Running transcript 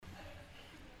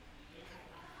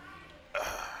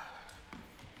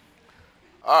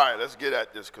All right, let's get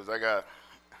at this because I got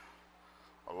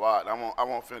a lot. I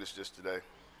won't finish this today.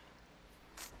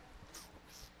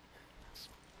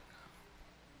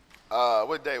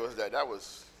 What day was that?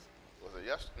 Was it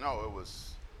yesterday? No, it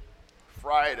was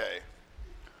Friday.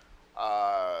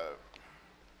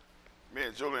 Me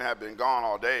and Julian had been gone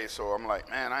all day, so I'm like,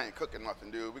 man, I ain't cooking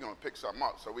nothing, dude. We're going to pick something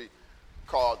up. So we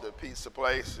called the pizza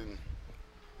place, and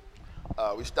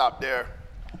we stopped there.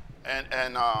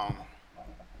 And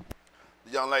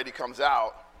the young lady comes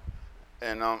out,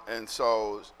 and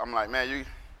so I'm like, man, you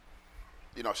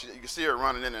can see her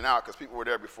running in and out because people were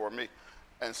there before me.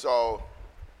 And so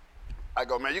I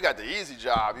go, man, you got the easy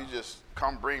job. You just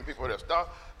come bring people their stuff.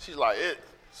 She's like, it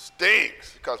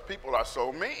stinks because people are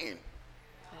so mean.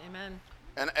 Amen.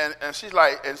 And she's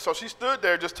like, and so she stood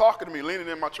there just talking to me, leaning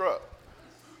in my truck.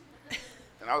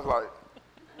 And I was like,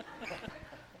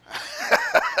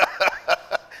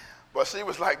 but she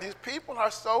was like, these people are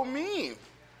so mean.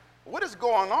 What is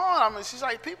going on? I mean, she's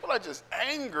like, people are just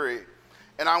angry.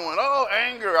 And I went, oh,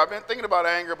 anger. I've been thinking about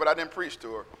anger, but I didn't preach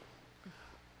to her.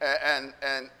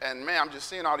 And man, I'm just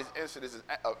seeing all these incidents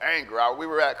of anger. We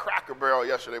were at Cracker Barrel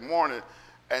yesterday morning,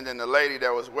 and then the lady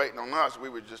that was waiting on us, we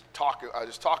were just talking. I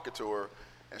was talking to her,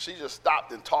 and she just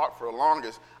stopped and talked for the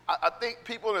longest. I think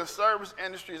people in service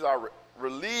industries are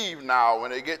relieved now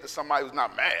when they get to somebody who's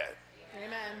not mad.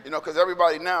 Amen. Because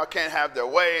everybody now can't have their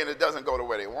way, and it doesn't go the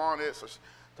way they want it. So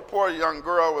the poor young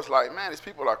girl was like, man, these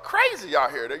people are crazy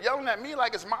out here. They're yelling at me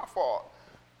like it's my fault.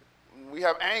 We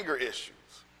have anger issues.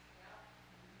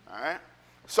 All right?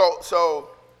 So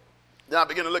then I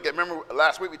began to look at, remember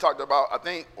last week we talked about,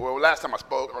 last time I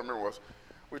spoke, I don't remember what it was,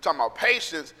 we were talking about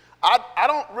patience. I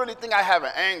don't really think I have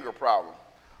an anger problem,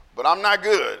 but I'm not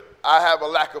good. I have a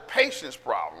lack of patience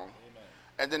problem. Amen.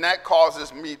 And then that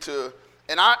causes me to,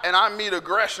 and I meet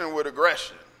aggression with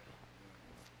aggression.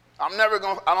 I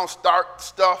don't start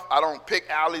stuff. I don't pick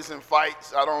alleys and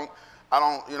fights. I don't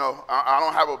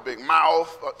have a big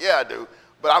mouth. Yeah, I do.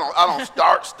 But I don't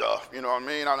start stuff, you know what I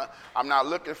mean? I'm not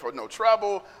looking for no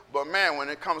trouble. But man, when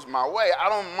it comes my way, I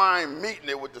don't mind meeting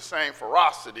it with the same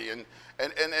ferocity. And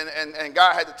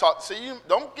God had to talk. See, you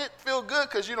don't feel good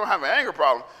because you don't have an anger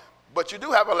problem, but you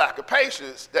do have a lack of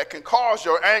patience that can cause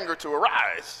your anger to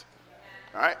arise.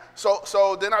 All right?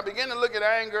 So then I began to look at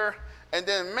anger, and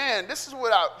then man, this is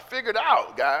what I figured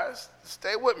out, guys.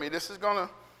 Stay with me. This is gonna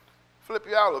flip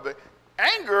you out a little bit.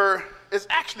 Anger is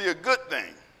actually a good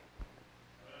thing.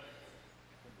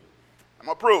 I'm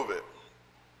going to prove it.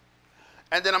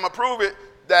 And then I'm going to prove it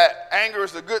that anger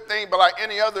is a good thing, but like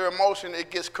any other emotion, it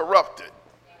gets corrupted.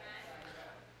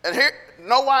 And here,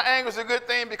 know why anger is a good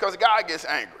thing? Because God gets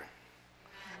angry.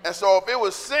 And so if it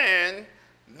was sin,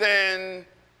 then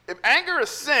if anger is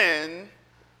sin,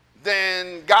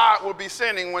 then God will be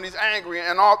sinning when he's angry.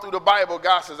 And all through the Bible,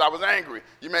 God says, I was angry.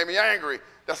 You made me angry.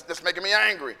 That's making me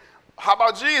angry. How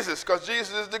about Jesus? Because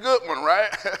Jesus is the good one,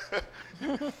 right?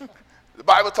 The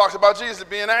Bible talks about Jesus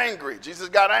being angry. Jesus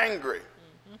got angry.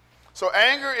 Mm-hmm. So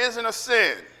anger isn't a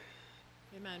sin.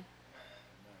 Amen.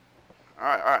 All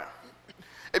right.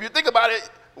 If you think about it,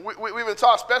 we've been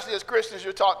taught, especially as Christians,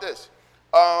 you're taught this.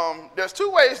 There's two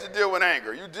ways to deal with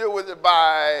anger. You deal with it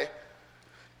by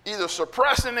either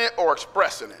suppressing it or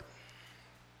expressing it.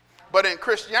 But in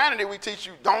Christianity, we teach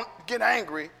you don't get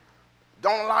angry.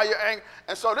 Don't allow your anger.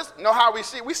 And so know how we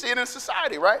see it in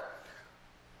society, right?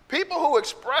 People who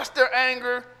expressed their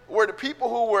anger were the people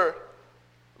who were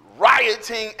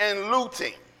rioting and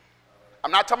looting.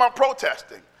 I'm not talking about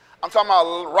protesting. I'm talking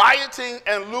about rioting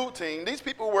and looting. These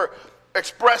people were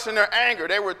expressing their anger.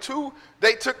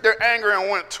 They took their anger and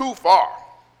went too far.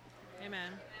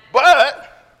 Amen. But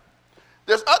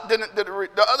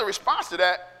the other response to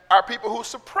that are people who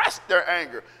suppressed their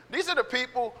anger. These are the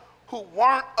people who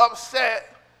weren't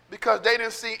upset because they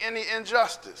didn't see any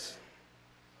injustice.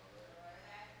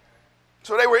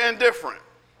 So they were indifferent.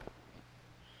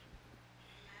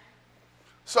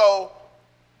 So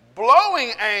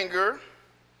blowing anger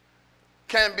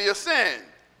can be a sin.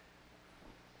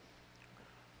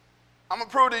 I'm going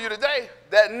to prove to you today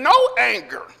that no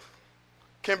anger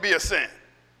can be a sin.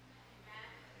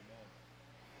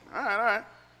 All right.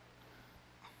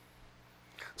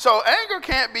 So anger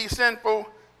can't be sinful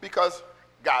because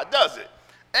God does it.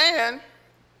 And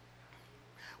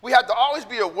we have to always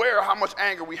be aware of how much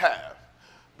anger we have.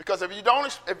 Because if you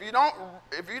don't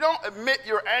admit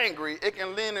you're angry, it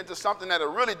can lean into something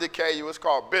that'll really decay you. It's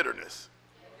called bitterness.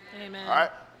 Amen. All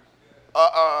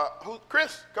right.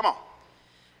 Chris, come on.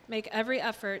 Make every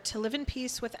effort to live in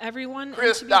peace with everyone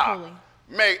Chris, and to be holy.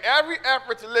 Make every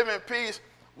effort to live in peace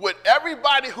with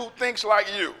everybody who thinks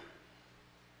like you.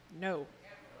 No.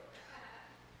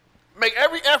 Make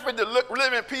every effort to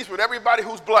live in peace with everybody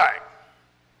who's black.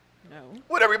 No.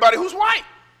 With everybody who's white.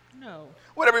 No.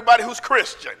 With everybody who's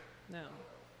Christian. No.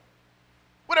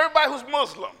 With everybody who's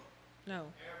Muslim. No.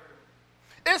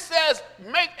 It says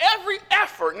make every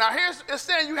effort. Now it's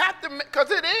saying you have to,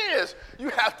 because it is, you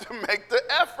have to make the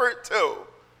effort too.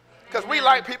 Because we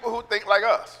like people who think like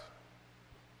us.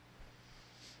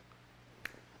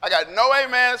 I got no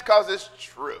amens because it's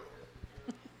true.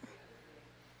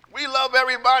 We love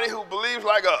everybody who believes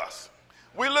like us.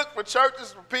 We look for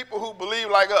churches for people who believe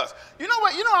like us. You know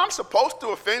what? You know I'm supposed to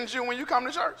offend you when you come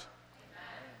to church.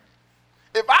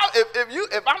 If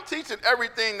I'm teaching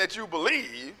everything that you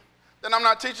believe, then I'm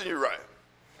not teaching you right.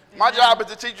 My job is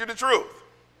to teach you the truth.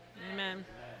 Amen.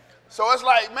 So it's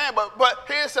like, man, but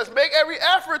here it says, make every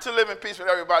effort to live in peace with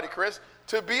everybody, Chris,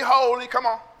 to be holy. Come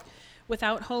on.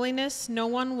 Without holiness, no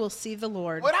one will see the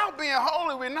Lord. Without being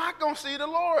holy, we're not going to see the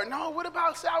Lord. No, what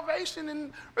about salvation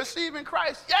and receiving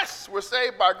Christ? Yes, we're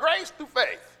saved by grace through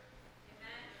faith.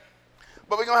 Amen.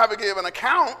 But we're going to have to give an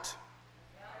account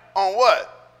on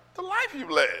what? The life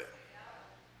you've led.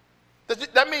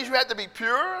 That means you have to be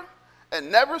pure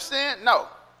and never sin? No.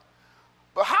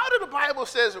 But how did the Bible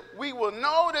says we will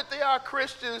know that they are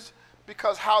Christians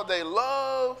because how they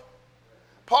love?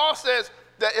 Paul says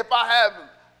that if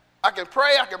I can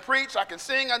pray, I can preach, I can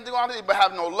sing, I can do all this, but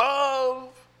have no love.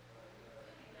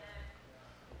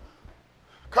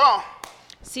 Come on.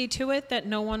 See to it that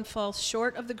no one falls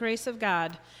short of the grace of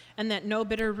God, and that no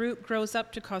bitter root grows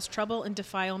up to cause trouble and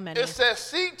defile many. It says,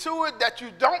 see to it that you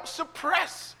don't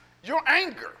suppress your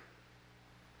anger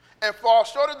and fall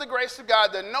short of the grace of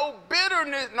God, that no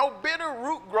bitter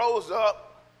root grows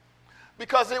up,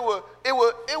 because it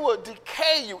will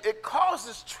decay you. It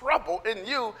causes trouble in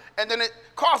you, and then it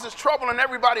causes trouble in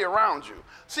everybody around you.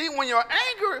 See, when your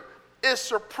anger is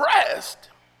suppressed,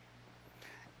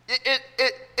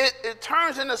 it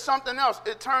turns into something else.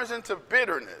 It turns into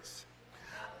bitterness.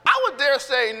 I would dare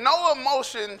say no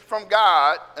emotion from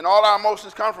God, and all our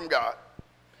emotions come from God,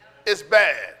 is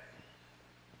bad.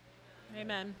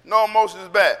 Amen. No emotion is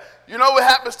bad. You know what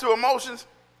happens to emotions?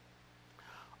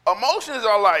 Emotions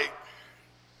are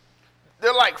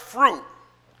they're like fruit.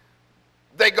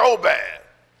 They go bad.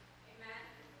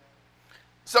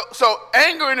 Amen. So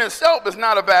anger in itself is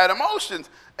not a bad emotion.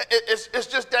 It's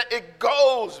just that it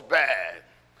goes bad.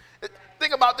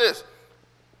 Think about this.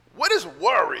 What is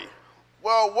worry?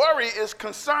 Well, worry is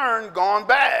concern gone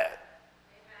bad.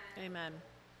 Amen.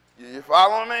 You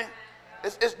following me?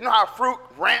 It's you know how fruit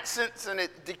rancets and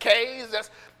it decays.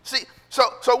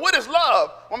 So what is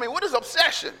love? I mean, what is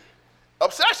obsession?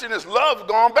 Obsession is love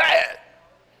gone bad.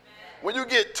 When you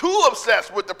get too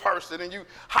obsessed with the person and you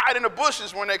hide in the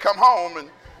bushes when they come home. And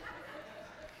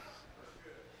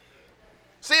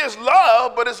see, it's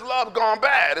love, but it's love gone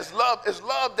bad. It's love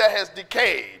that has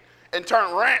decayed and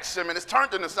turned ransom, and it's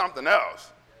turned into something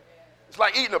else. It's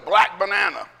like eating a black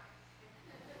banana.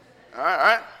 All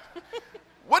right?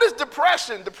 What is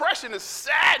depression? Depression is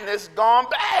sadness gone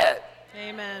bad.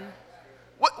 Amen.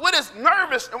 What is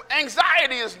nervous?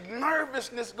 Anxiety is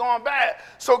nervousness gone bad.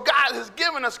 So God has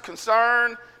given us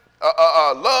concern,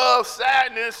 love,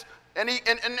 sadness, and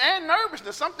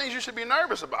nervousness. Some things you should be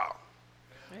nervous about.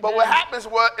 Amen. But what happens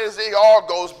is it all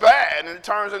goes bad, and it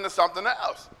turns into something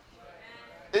else.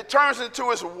 It turns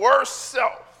into its worst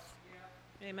self.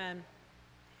 Amen.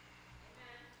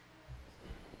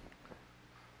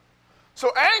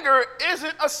 So anger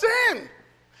isn't a sin.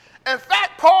 In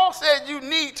fact, Paul said you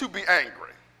need to be angry.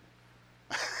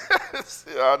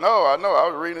 I know. I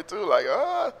was reading it too, like,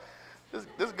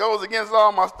 this goes against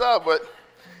all my stuff, but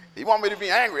he want me to be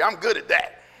angry. I'm good at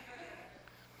that.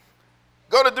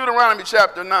 Go to Deuteronomy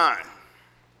chapter 9.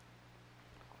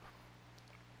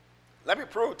 Let me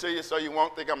prove to you so you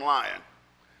won't think I'm lying.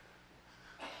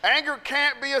 Anger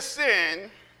can't be a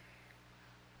sin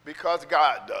because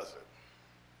God does it.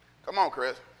 Come on,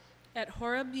 Chris. At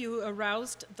Horeb, you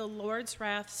aroused the Lord's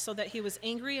wrath so that he was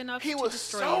angry enough to destroy you. He was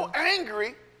so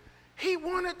angry, he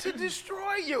wanted to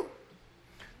destroy you.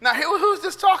 Now, who's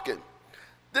this talking?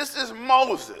 This is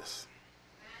Moses.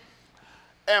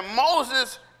 And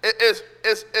Moses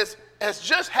has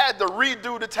just had to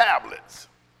redo the tablets.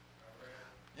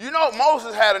 You know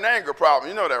Moses had an anger problem.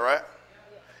 You know that, right?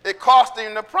 It cost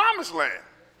him the promised land.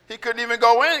 He couldn't even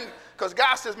go in because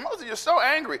God says, Moses, you're so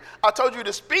angry. I told you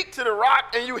to speak to the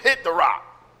rock and you hit the rock.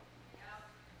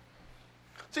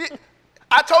 See,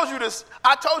 I told you this.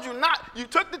 I told you not. You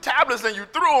took the tablets and you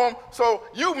threw them, so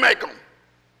you make them.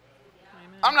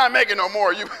 Amen. I'm not making no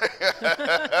more. You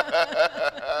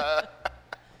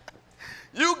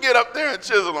get up there and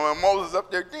chisel them, and Moses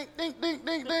up there, ding, ding, ding,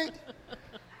 ding, ding.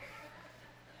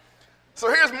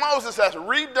 So here's Moses has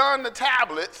redone the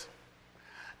tablets.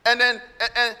 And then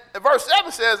and verse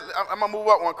 7 says, I'm going to move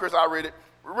up one, Chris, I'll read it.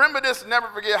 Remember this, never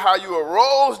forget how you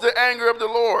arose the anger of the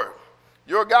Lord,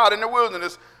 your God, in the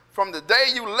wilderness. From the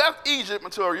day you left Egypt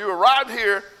until you arrived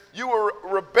here, you were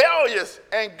rebellious,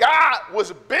 and God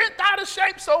was bent out of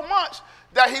shape so much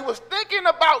that he was thinking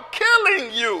about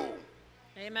killing you.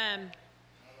 Amen.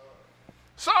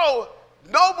 So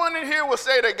no one in here will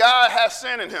say that God has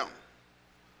sin in him,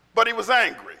 but he was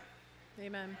angry.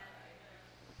 Amen.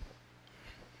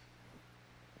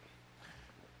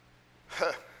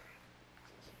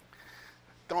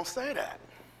 Don't say that.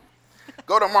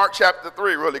 Go to Mark chapter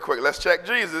 3 really quick. Let's check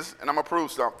Jesus, and I'm going to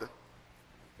prove something.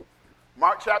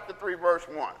 Mark chapter 3, verse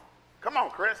 1. Come on,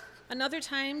 Chris. Another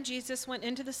time, Jesus went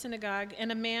into the synagogue,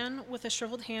 and a man with a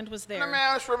shriveled hand was there. And the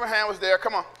man with a shriveled hand was there.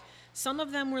 Come on. Some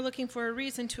of them were looking for a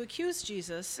reason to accuse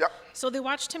Jesus, Yep. so they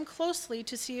watched him closely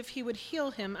to see if he would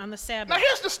heal him on the Sabbath. Now,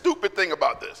 here's the stupid thing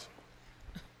about this.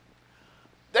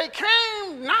 They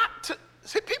came not to...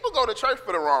 See, people go to church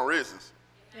for the wrong reasons.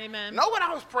 Amen. Know what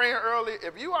I was praying earlier?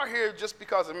 If you are here just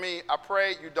because of me, I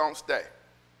pray you don't stay.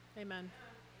 Amen.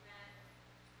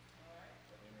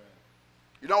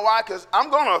 You know why? Because I'm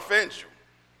going to offend you.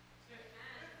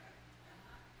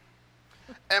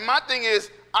 And my thing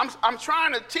is, I'm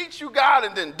trying to teach you God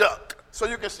and then duck so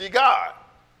you can see God.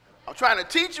 I'm trying to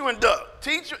teach you and duck.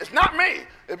 Teach you. It's not me.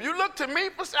 If you look to me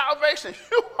for salvation,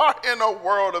 you are in a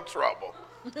world of trouble.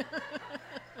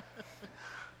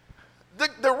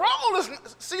 The role is,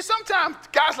 see, sometimes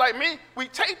guys like me, we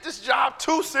take this job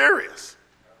too serious.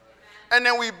 And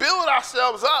then we build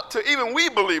ourselves up to even we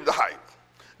believe the hype.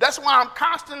 That's why I'm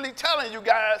constantly telling you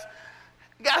guys,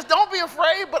 don't be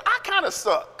afraid, but I kind of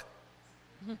suck.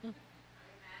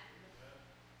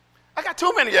 I got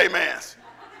too many amens.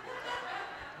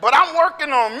 But I'm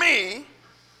working on me,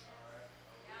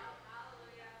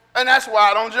 and that's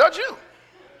why I don't judge you.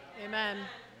 Amen.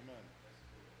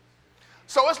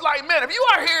 So it's like, man, if you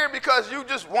are here because you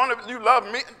just you love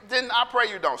me, then I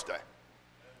pray you don't stay.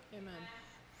 Amen.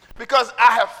 Because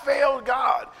I have failed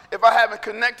God if I haven't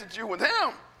connected you with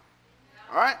him.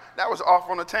 All right? That was off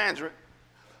on a tangent.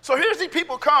 So here's the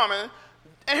people coming,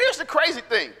 and here's the crazy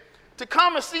thing. To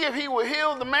come and see if he will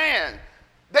heal the man.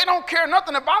 They don't care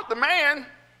nothing about the man.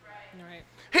 Right.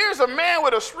 Here's a man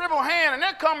with a shriveled hand, and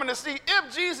they're coming to see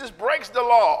if Jesus breaks the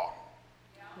law.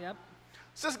 Yep.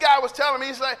 So this guy was telling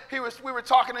me, we were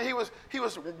talking, and he was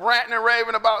ranting and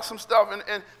raving about some stuff,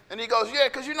 and he goes, yeah,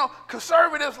 because,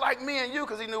 conservatives like me and you,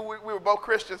 because he knew we were both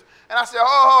Christians. And I said,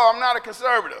 I'm not a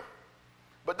conservative.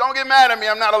 But don't get mad at me,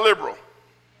 I'm not a liberal.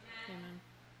 Amen.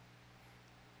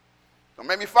 Don't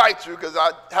make me fight you, because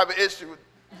I have an issue.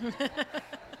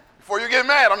 Before you get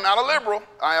mad, I'm not a liberal.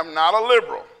 I am not a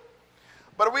liberal.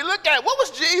 But if we look at, what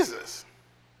was Jesus?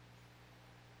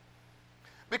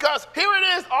 Because here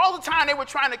it is, all the time they were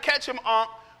trying to catch him on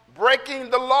breaking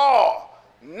the law,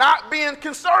 not being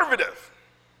conservative.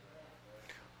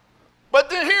 But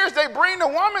then they bring the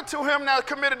woman to him now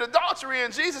committed adultery,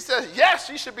 and Jesus says, yes,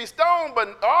 she should be stoned,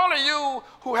 but all of you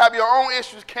who have your own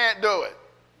issues can't do it.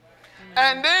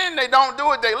 And then they don't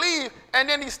do it, they leave, and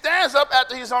then he stands up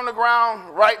after he's on the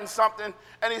ground writing something,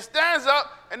 and he stands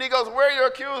up and he goes, where are your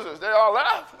accusers? They all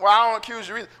left. Well, I don't accuse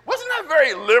you either. Wasn't that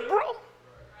very liberal?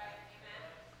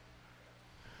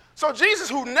 So Jesus,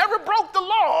 who never broke the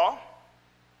law,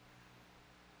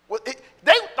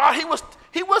 they thought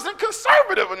he wasn't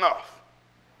conservative enough.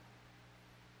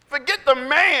 Forget the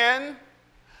man.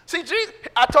 See, Jesus,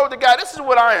 I told the guy, this is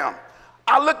what I am.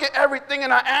 I look at everything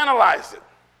and I analyze it.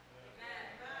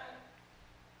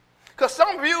 Because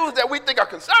some views that we think are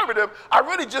conservative are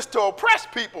really just to oppress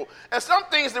people. And some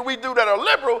things that we do that are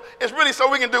liberal is really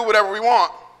so we can do whatever we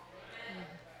want.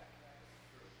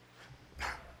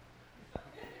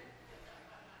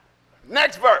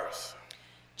 Next verse.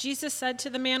 Jesus said to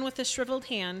the man with the shriveled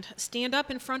hand, stand up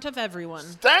in front of everyone.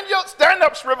 Stand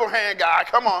up, shriveled hand guy.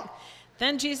 Come on.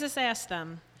 Then Jesus asked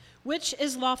them, which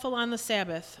is lawful on the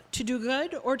Sabbath, to do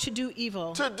good or to do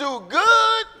evil? To do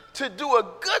good, to do a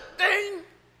good thing,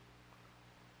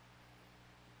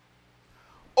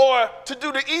 or to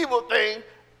do the evil thing,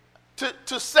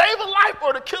 to save a life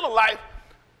or to kill a life.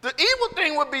 The evil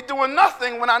thing would be doing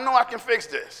nothing when I know I can fix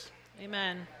this.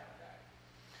 Amen.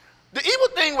 The evil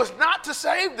thing was not to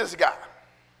save this guy.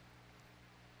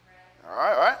 All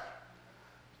right.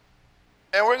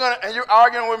 And you're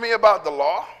arguing with me about the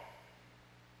law?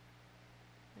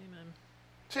 Amen.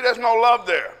 See, there's no love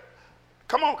there.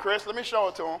 Come on, Chris, let me show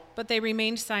it to him. But they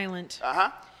remained silent.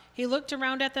 Uh-huh. He looked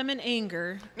around at them in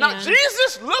anger. Now,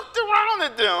 Jesus looked around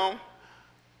at them,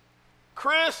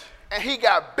 Chris, and he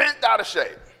got bent out of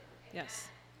shape. Yes.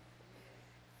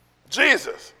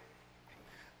 Jesus.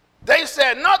 They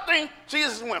said nothing.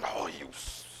 Jesus went, oh, you.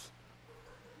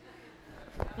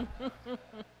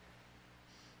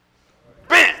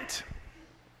 Bent.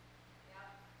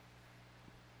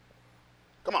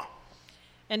 Come on.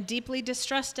 And deeply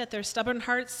distressed at their stubborn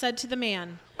hearts, said to the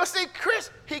man. But see, Chris,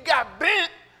 he got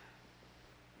bent.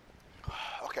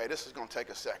 Okay, this is going to take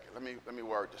a second. Let me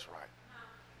word this right.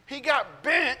 He got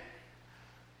bent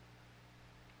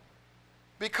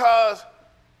because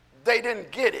they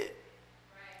didn't get it.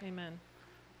 Amen.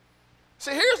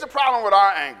 See, here's the problem with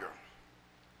our anger.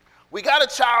 We got a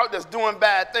child that's doing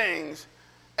bad things,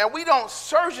 and we don't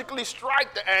surgically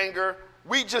strike the anger.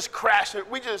 We just crash it.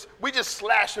 We just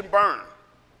slash and burn.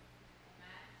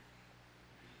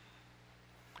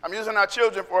 I'm using our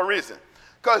children for a reason.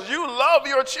 Because you love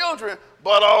your children,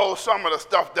 but oh, some of the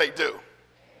stuff they do.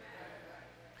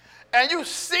 And you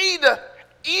see the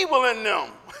evil in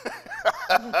them.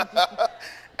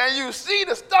 And you see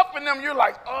the stuff in them, you're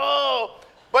like, oh.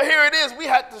 But here it is, we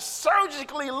have to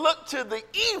surgically look to the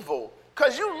evil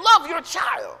because you love your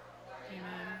child. Amen.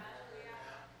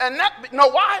 And that, know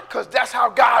why? Because that's how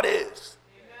God is.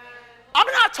 I'm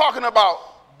not talking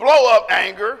about blow up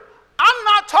anger. I'm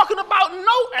not talking about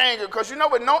no anger, because you know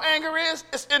what no anger is?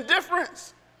 It's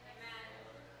indifference.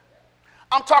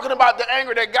 I'm talking about the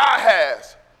anger that God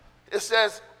has. It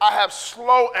says, I have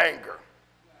slow anger.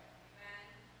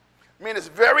 I mean, it's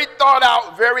very thought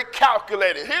out, very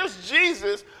calculated. Here's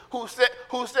Jesus who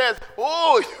says,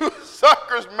 oh, you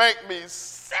suckers make me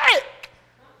sick.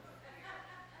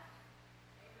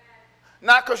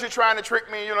 Not because you're trying to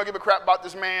trick me and you don't give a crap about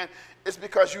this man. It's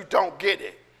because you don't get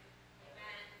it.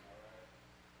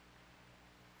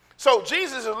 So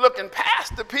Jesus is looking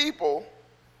past the people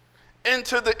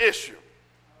into the issue.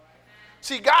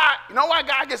 See, God, you know why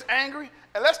God gets angry?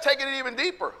 And let's take it even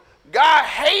deeper. God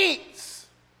hates.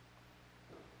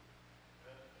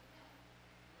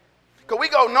 Because we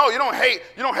go, no, you don't hate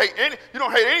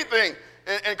anything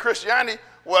in Christianity.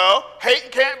 Well,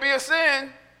 hating can't be a sin.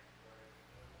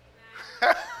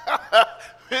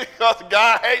 Because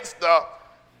God hates stuff.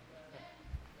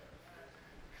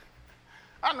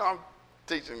 I know I'm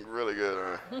teaching really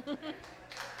good.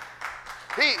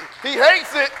 He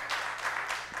hates it.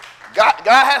 God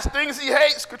has things he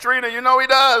hates, Katrina. You know he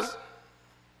does.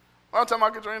 I'm talking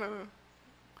about Katrina.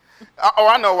 Oh,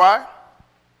 I know why.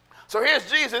 So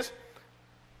here's Jesus.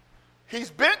 He's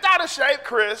bent out of shape,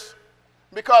 Chris,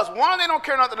 because one, they don't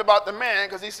care nothing about the man,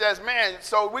 because he says, man,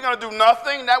 so we're going to do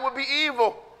nothing? That would be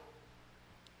evil.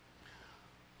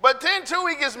 But then, too,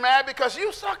 he gets mad because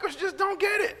you suckers just don't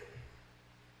get it.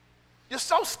 You're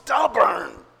so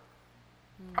stubborn.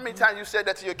 How many times you said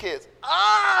that to your kids?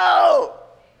 Oh!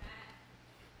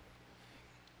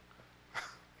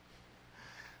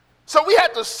 So we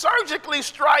had to surgically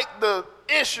strike the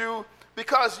issue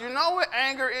because you know what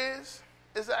anger is?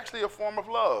 It's actually a form of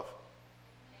love.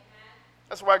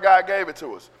 That's why God gave it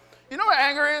to us. You know what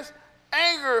anger is?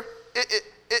 Anger,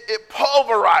 it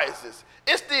pulverizes.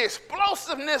 It's the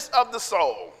explosiveness of the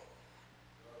soul.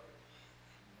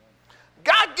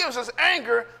 God gives us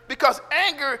anger because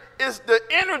anger is the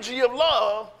energy of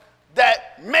love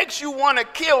that makes you want to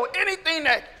kill anything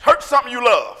that hurts something you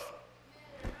love.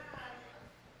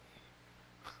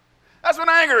 That's what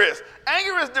anger is.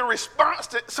 Anger is the response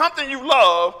to something you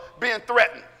love being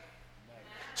threatened.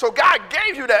 So God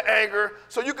gave you that anger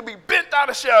so you can be bent out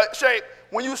of shape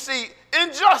when you see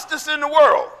injustice in the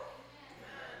world.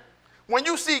 When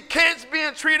you see kids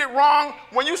being treated wrong,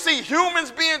 when you see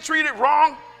humans being treated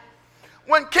wrong,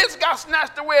 when kids got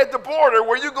snatched away at the border,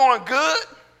 were you going good?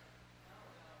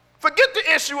 Forget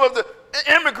the issue of the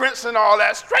immigrants and all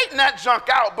that. Straighten that junk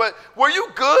out. But were you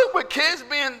good with kids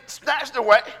being snatched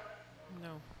away? No.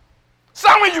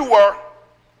 Some of you were.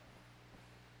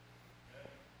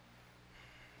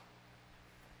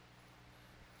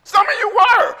 Some of you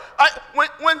were.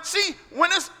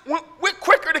 We're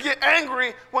quicker to get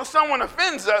angry when someone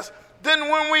offends us than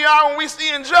when we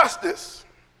see injustice.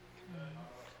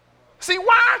 See,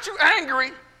 why aren't you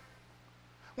angry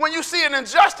when you see an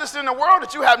injustice in the world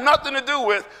that you have nothing to do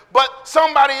with, but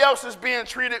somebody else is being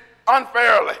treated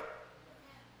unfairly?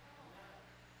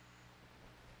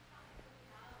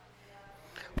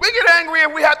 We get angry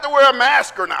if we have to wear a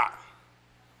mask or not.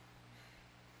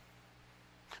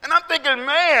 And I'm thinking,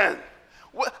 man,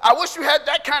 I wish you had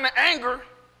that kind of anger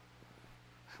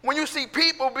when you see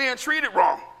people being treated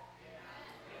wrong.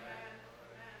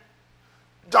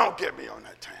 Don't get me on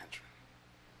that tangent.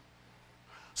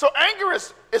 So anger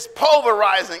is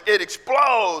pulverizing. It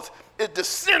explodes. It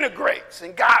disintegrates.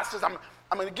 And God says,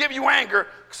 I'm going to give you anger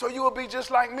so you will be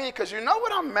just like me. Because you know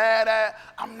what I'm mad at?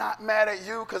 I'm not mad at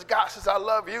you because God says I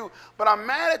love you. But I'm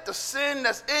mad at the sin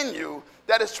that's in you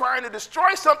that is trying to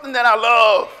destroy something that I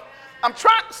love. I'm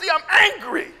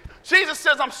angry. Jesus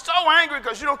says I'm so angry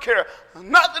because you don't care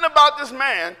nothing about this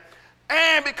man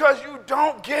and because you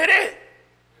don't get it.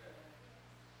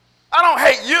 I don't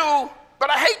hate you, but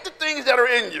I hate the things that are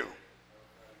in you.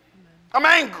 I'm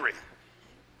angry.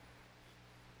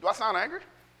 Do I sound angry?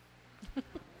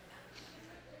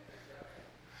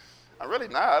 I'm really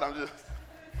not. I'm just.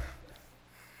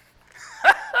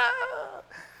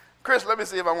 Chris, let me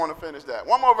see if I want to finish that.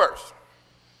 One more verse.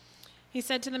 He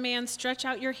said to the man, "Stretch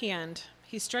out your hand."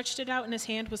 He stretched it out, and his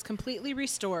hand was completely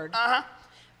restored.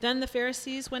 Then the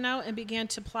Pharisees went out and began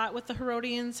to plot with the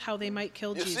Herodians how they might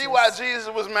kill Jesus. You see why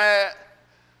Jesus was mad?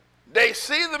 They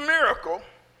see the miracle,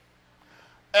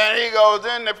 and he goes,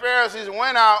 then the Pharisees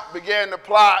went out, began to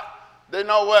plot. They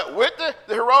know what? With the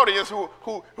Herodians, who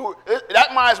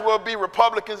that might as well be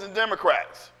Republicans and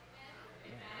Democrats.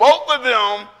 Both of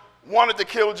them wanted to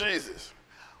kill Jesus.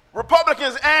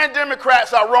 Republicans and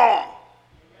Democrats are wrong.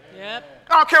 Yep.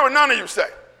 I don't care what none of you say.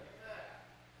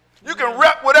 You can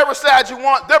rep whatever side you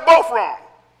want. They're both wrong.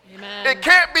 Amen. It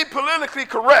can't be politically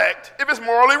correct if it's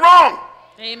morally wrong.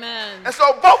 Amen. And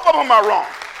so both of them are wrong.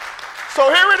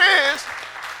 So here it is.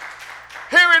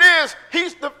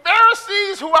 He's the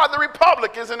Pharisees who are the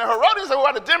Republicans and the Herodians who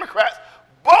are the Democrats.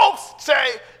 Both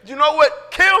say, you know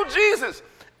what? Kill Jesus.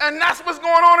 And that's what's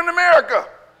going on in America.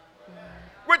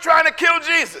 We're trying to kill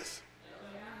Jesus.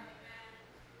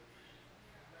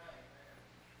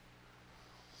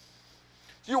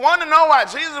 You want to know why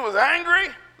Jesus was angry?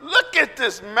 Look at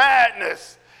this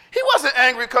madness. He wasn't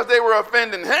angry because they were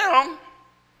offending him.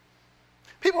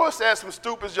 People have said some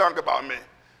stupid junk about me.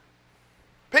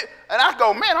 And I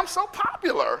go, man, I'm so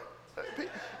popular.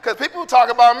 Because people talk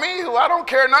about me who I don't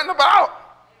care nothing about.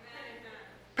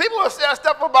 People have said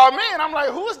stuff about me, and I'm like,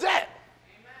 who is that?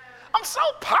 I'm so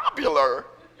popular.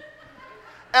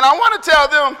 And I want to tell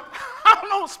them, I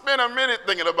don't spend a minute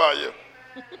thinking about you.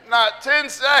 Not 10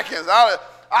 seconds. I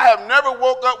have never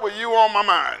woke up with you on my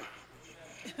mind.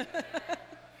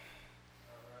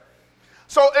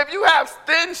 So if you have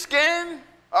thin skin,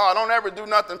 don't ever do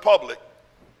nothing public.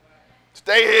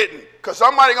 Stay hidden, because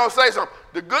somebody's going to say something.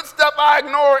 The good stuff I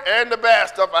ignore and the bad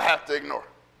stuff I have to ignore.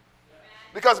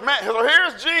 Because, man, so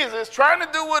here's Jesus trying to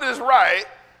do what is right,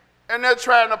 and they're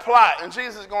trying to plot. And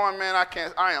Jesus is going, man,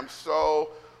 I am so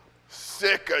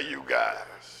sick of you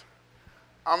guys.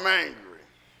 I'm angry.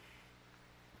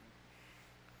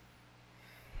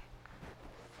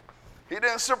 He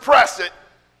didn't suppress it,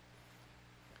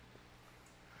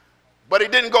 but he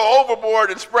didn't go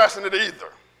overboard expressing it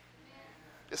either.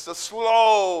 It's a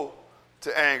slow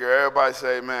to anger. Everybody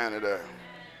say amen to that.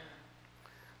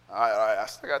 All right. I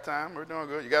still got time. We're doing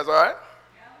good. You guys all right?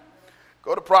 Yeah.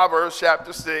 Go to Proverbs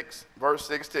chapter 6, verse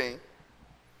 16.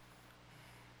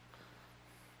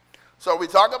 So we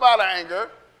talk about anger.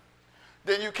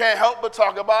 Then you can't help but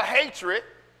talk about hatred.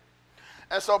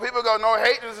 And so people go, no,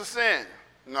 hate is a sin.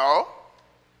 No.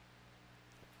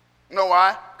 You know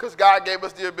why? Because God gave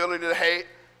us the ability to hate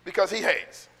because he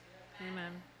hates.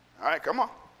 Amen. All right, come on.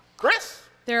 Chris?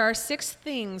 There are 6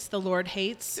 things the Lord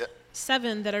hates,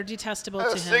 7 that are detestable to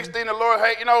him. 6 things the Lord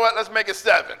hates. You know what? Let's make it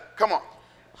 7. Come on.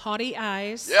 Haughty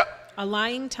eyes, a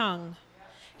lying tongue,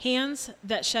 hands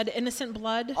that shed innocent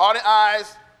blood. Haughty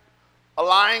eyes, a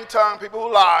lying tongue, people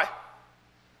who lie.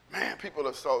 Man, people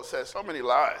have said so many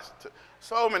lies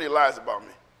about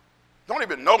me. Don't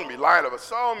even know me lying about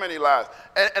so many lies.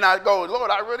 And I go, Lord,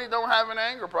 I really don't have an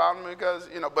anger problem because,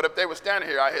 but if they were standing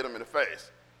here, I hit them in the face.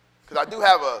 Because I do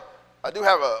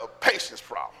have a patience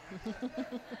problem.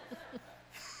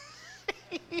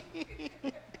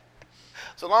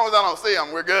 So long as I don't see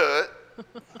them, we're good.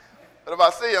 But if I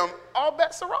see them, all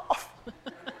bets are off.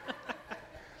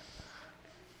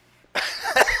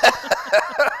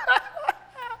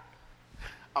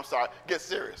 I'm sorry, get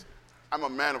serious. I'm a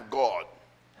man of God.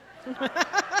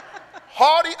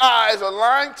 Haughty eyes, a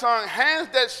lying tongue, hands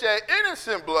that shed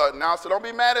innocent blood. Now, so don't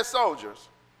be mad at soldiers.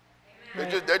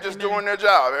 They're just doing their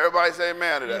job. Everybody say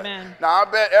amen to that. Amen. Now, I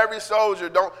bet every soldier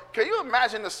don't. Can you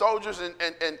imagine the soldiers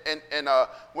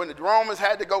when the Romans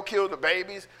had to go kill the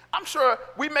babies? I'm sure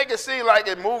we make it seem like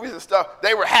in movies and stuff,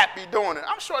 they were happy doing it.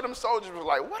 I'm sure them soldiers were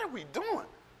like, what are we doing?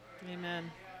 Amen.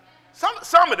 Some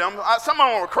of them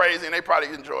were crazy and they probably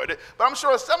enjoyed it. But I'm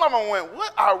sure some of them went,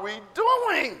 what are we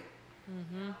doing?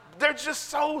 Mm-hmm. They're just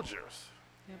soldiers.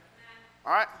 Yep.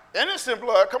 All right? Innocent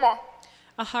blood, come on.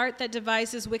 A heart that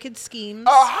devises wicked schemes.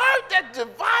 A heart that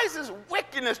devises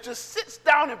wickedness, just sits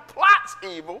down and plots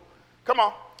evil. Come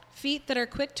on. Feet that are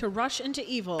quick to rush into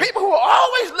evil. People who are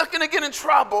always looking to get in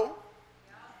trouble,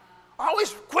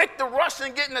 always quick to rush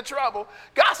and get into trouble.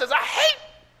 God says, I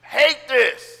hate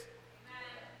this.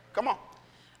 Come on.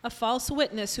 A false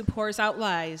witness who pours out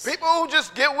lies. People who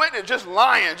just get witness, just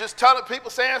lying, just telling people,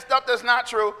 saying stuff that's not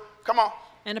true. Come on.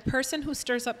 And a person who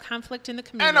stirs up conflict in the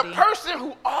community. And a person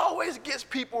who always gets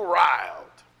people riled.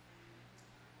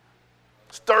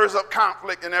 Stirs up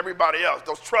conflict in everybody else,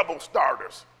 those trouble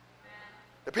starters.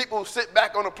 The people who sit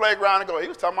back on the playground and go, he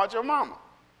was talking about your mama.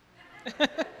 You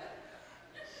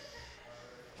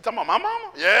talking about my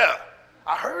mama? Yeah,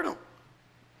 I heard him.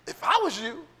 If I was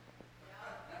you.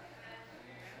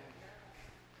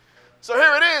 So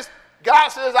here it is. God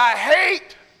says, I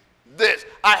hate this.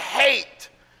 I hate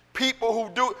people who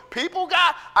do. People,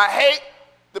 God, I hate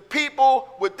the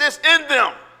people with this in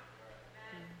them.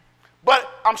 But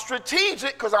I'm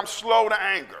strategic because I'm slow to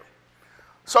anger.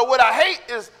 So what I hate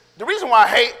is, the reason why I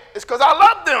hate is because I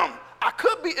love them. I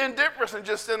could be indifferent and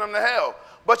just send them to hell.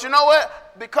 But you know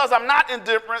what? Because I'm not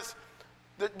indifferent,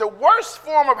 the worst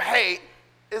form of hate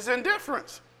is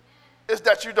indifference. Is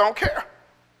that you don't care.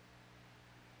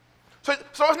 So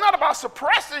it's not about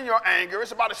suppressing your anger.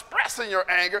 It's about expressing your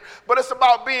anger. But it's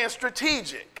about being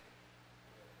strategic.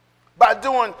 By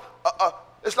doing,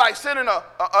 it's like sending a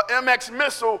MX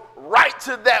missile right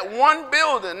to that one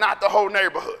building, not the whole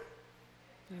neighborhood.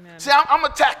 Amen. See, I'm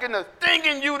attacking the thing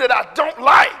in you that I don't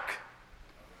like.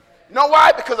 You know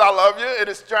why? Because I love you and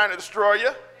it's trying to destroy you.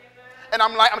 Amen. And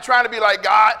I'm trying to be like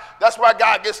God. That's why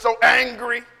God gets so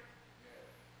angry.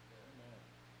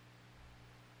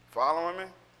 Following me?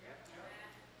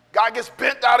 God gets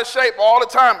bent out of shape all the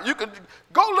time. You can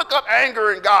go look up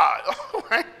anger in God.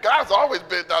 God's always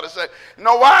bent out of shape. You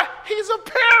know why? He's a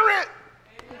parent.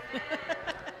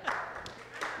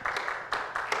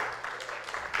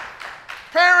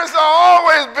 Parents are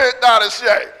always bent out of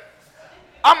shape.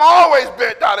 I'm always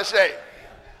bent out of shape.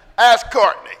 Ask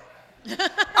Courtney.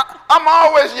 I'm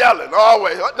always yelling,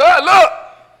 always. Look.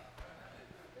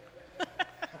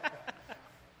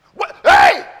 What?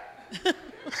 Hey!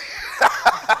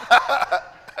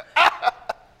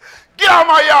 Get out of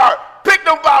my yard. Pick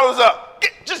them bottles up.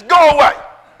 Just go away.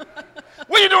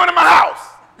 What are you doing in my house?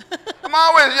 I'm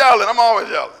always yelling.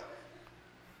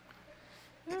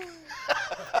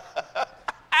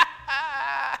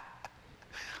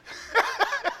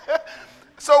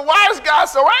 So why is God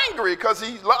so angry? Because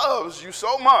he loves you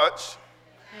so much.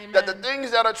 Amen. That the things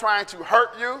that are trying to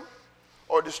hurt you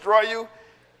or destroy you,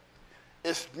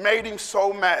 it's made him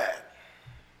so mad.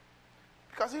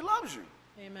 Because he loves you.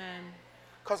 Amen.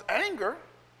 Because anger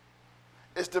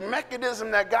is the mechanism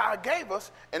that God gave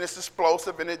us, and it's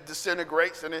explosive and it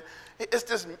disintegrates, and it's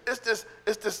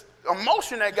this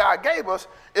emotion that God gave us.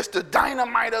 It's the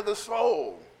dynamite of the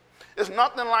soul. It's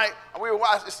nothing like, we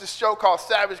watched, it's this show called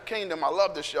Savage Kingdom. I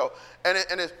love this show. And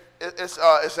it's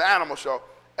an animal show.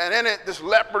 And in it, this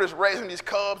leopard is raising these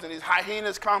cubs, and these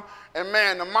hyenas come. And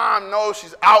man, the mom knows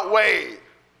she's outweighed.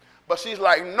 But she's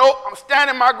like, nope, I'm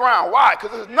standing my ground. Why?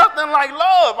 Because there's nothing like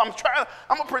love. I'm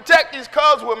going to protect these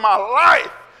cubs with my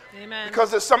life. Amen.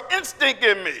 Because there's some instinct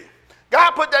in me.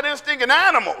 God put that instinct in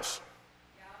animals.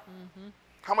 Mm-hmm.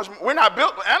 How much, we're not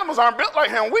built, animals aren't built like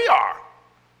him, we are.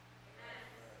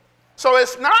 So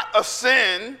it's not a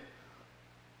sin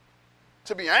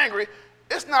to be angry.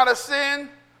 It's not a sin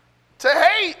to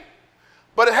hate.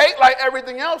 But hate, like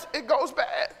everything else, it goes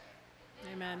bad.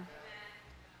 Amen.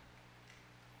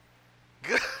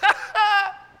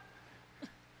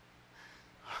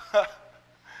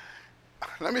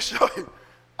 Let me show you.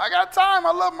 I got time.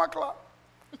 I love my clock.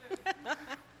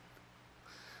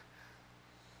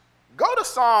 Go to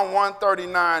Psalm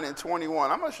 139 and 21.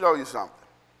 I'm going to show you something.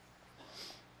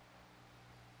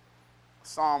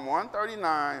 Psalm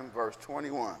 139, verse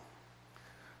 21.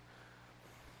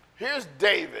 Here's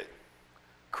David.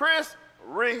 Chris,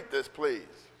 read this, please.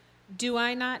 Do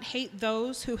I not hate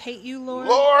those who hate you, Lord?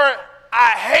 Lord,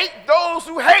 I hate those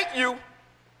who hate you.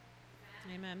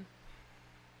 Amen.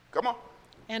 Come on.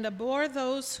 And abhor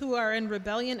those who are in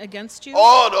rebellion against you.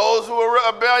 Oh, those who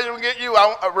are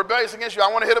rebellious against you, I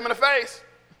want to hit them in the face.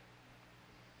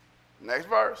 Next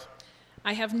verse.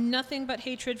 I have nothing but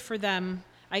hatred for them.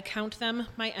 I count them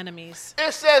my enemies.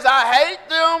 It says, I hate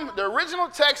them. The original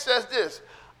text says this.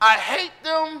 I hate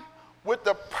them with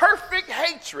the perfect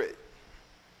hatred.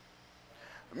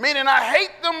 Meaning I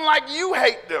hate them like you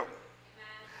hate them.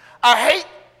 I hate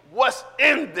what's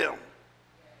in them.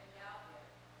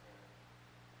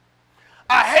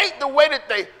 I hate the way that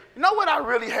they, you know what I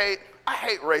really hate? I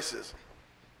hate racism.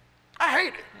 I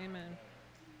hate it. Amen.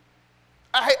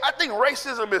 I think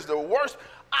racism is the worst.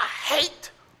 I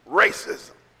hate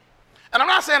racism. And I'm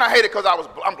not saying I hate it because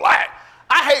I'm black.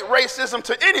 I hate racism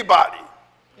to anybody.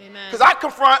 Amen. Because I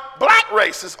confront black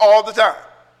racists all the time.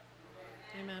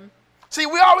 Amen. See,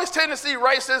 we always tend to see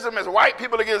racism as white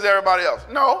people against everybody else.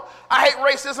 No, I hate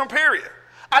racism, period.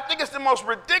 I think it's the most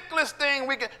ridiculous thing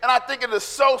we can, and I think it is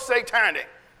so satanic.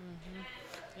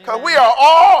 Because we are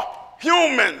all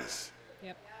humans.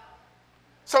 Yep.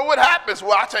 So what happens?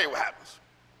 Well, I'll tell you what happens.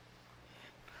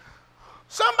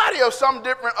 Somebody of some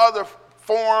different other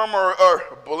form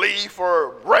or belief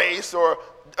or race or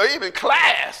even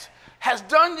class has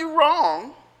done you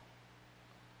wrong,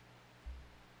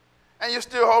 and you're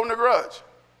still holding a grudge.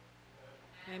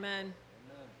 Amen.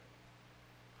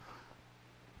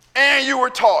 And you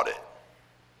were taught it.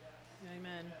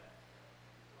 Amen.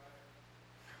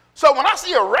 So when I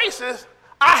see a racist,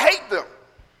 I hate them.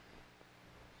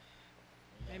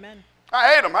 Amen.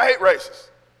 I hate them. I hate racists.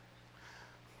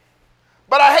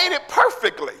 But I hate it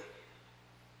perfectly.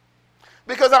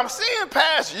 Because I'm seeing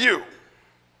past you.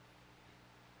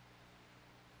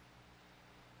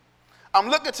 I'm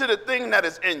looking to the thing that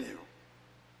is in you.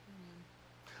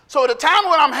 So at the time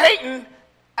when I'm hating,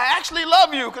 I actually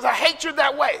love you because I hate you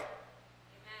that way.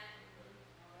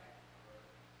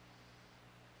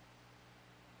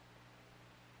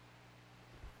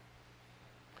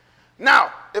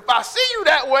 Now, if I see you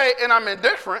that way and I'm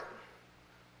indifferent,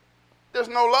 there's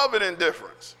no love in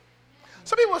indifference.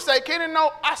 Some people say, Kenny,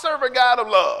 no, I serve a God of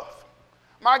love.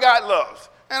 My God loves.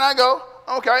 And I go,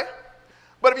 okay.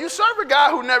 But if you serve a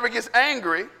God who never gets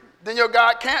angry, then your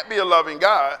God can't be a loving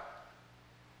God.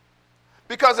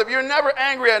 Because if you're never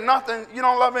angry at nothing, you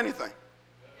don't love anything.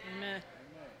 Amen.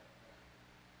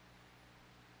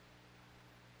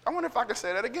 I wonder if I can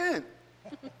say that again.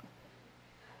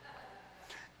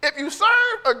 If you serve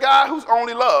a God who's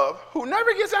only love, who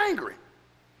never gets angry,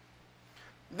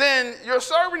 then you're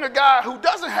serving a God who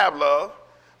doesn't have love,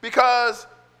 because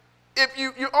if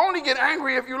you only get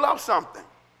angry if you love something.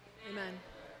 Amen.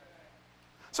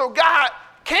 So God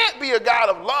can't be a God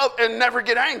of love and never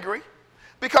get angry,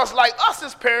 because like us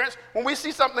as parents, when we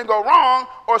see something go wrong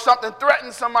or something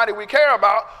threatens somebody we care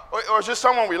about or just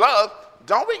someone we love,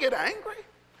 don't we get angry?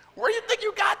 Where do you think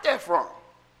you got that from?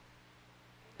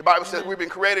 The Bible says we've been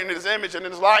created in his image and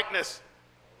in his likeness.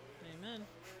 Amen.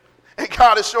 And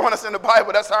God is showing us in the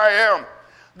Bible that's how I am.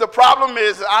 The problem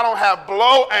is that I don't have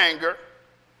blow anger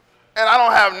and I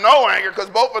don't have no anger, because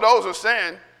both of those are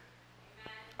sin.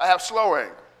 I have slow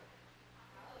anger.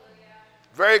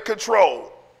 Very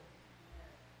controlled.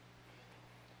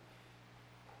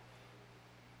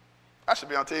 I should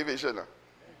be on TV, shouldn't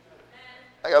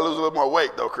I? I got to lose a little more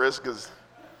weight, though, Chris, because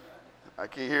I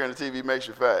keep hearing the TV makes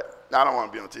you fat. I don't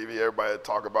want to be on TV. Everybody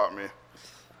talk about me.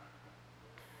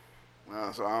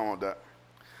 So I don't want that.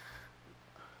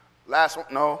 Last one,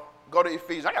 no. Go to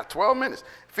Ephesians. I got 12 minutes.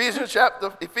 Ephesians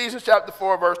chapter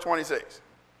 4, verse 26.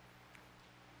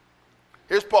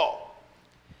 Here's Paul.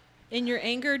 In your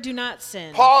anger, do not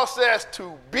sin. Paul says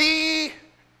to be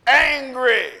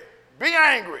angry. Be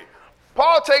angry.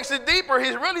 Paul takes it deeper.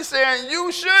 He's really saying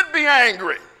you should be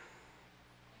angry.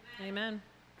 Amen.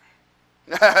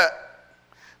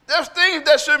 There's things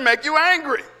that should make you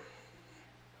angry.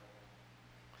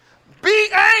 Be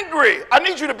angry. I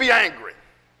need you to be angry.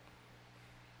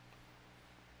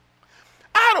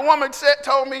 I had a woman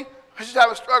told me she's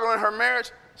having a struggle in her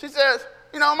marriage. She says,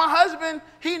 you know, my husband,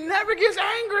 he never gets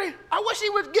angry. I wish he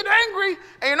would get angry.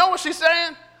 And you know what she's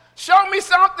saying? Show me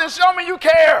something. Show me you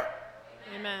care.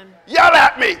 Amen. Yell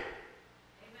at me.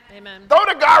 Amen. Throw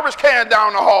the garbage can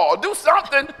down the hall. Do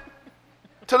something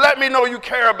to let me know you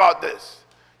care about this.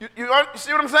 You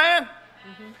see what I'm saying?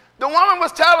 Mm-hmm. The woman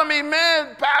was telling me,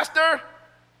 man, Pastor,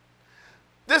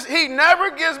 he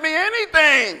never gives me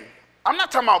anything. I'm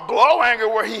not talking about blow anger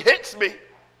where he hits me.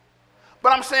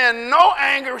 But I'm saying no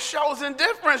anger shows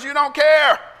indifference. You don't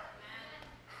care.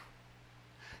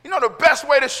 You know the best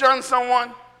way to shun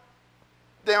someone?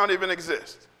 They don't even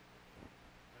exist.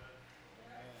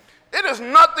 It is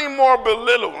nothing more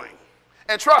belittling.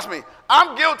 And trust me,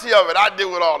 I'm guilty of it. I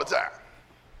do it all the time.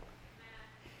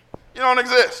 You don't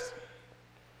exist.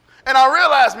 And I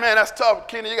realized, man, that's tough,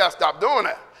 Kenny. You got to stop doing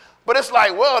that. But it's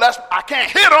like, well, I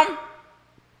can't hit him.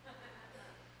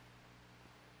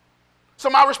 So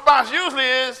my response usually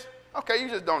is, okay, you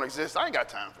just don't exist. I ain't got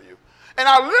time for you. And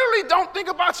I literally don't think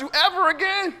about you ever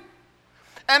again.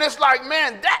 And it's like,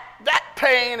 man, that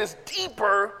pain is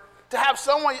deeper to have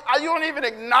someone, you don't even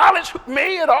acknowledge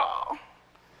me at all.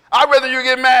 I'd rather you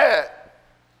get mad.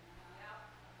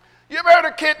 You ever heard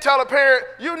a kid tell a parent,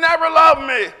 you never loved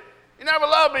me. You never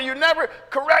loved me. You never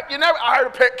correct. I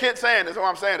heard a kid saying this, so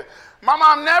I'm saying it. My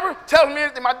mom never tells me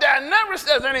anything. My dad never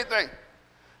says anything.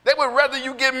 They would rather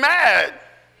you get mad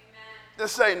than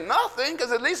say nothing,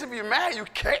 because at least if you're mad, you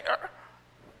care.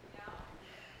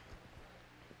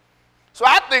 So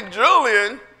I think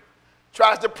Julian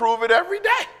tries to prove it every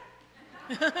day.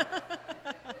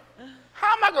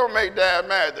 How am I going to make Dad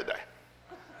mad today?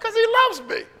 Because he loves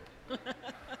me.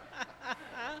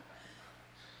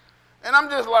 And I'm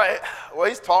just like, well,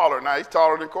 he's taller now. He's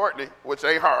taller than Courtney, which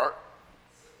ain't hard.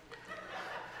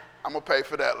 I'm going to pay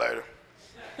for that later.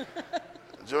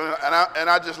 Julian, and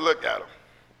I just look at him.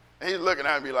 And he's looking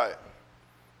at me like,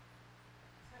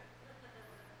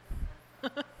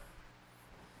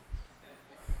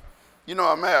 you know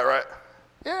I'm mad, right?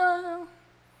 Yeah.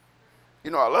 You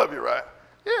know I love you, right?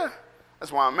 Yeah.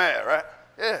 That's why I'm mad, right?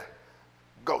 Yeah.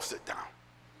 Go sit down.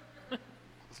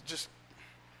 Just,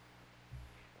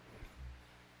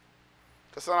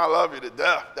 because son, I love you to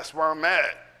death. That's why I'm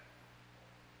mad.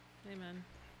 Amen.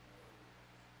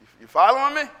 You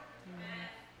following me?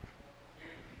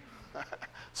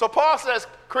 So Paul says,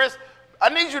 Chris, I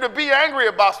need you to be angry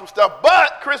about some stuff.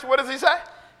 But, Chris, what does he say?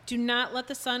 Do not let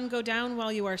the sun go down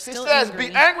while you are still angry. He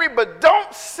says, be angry, but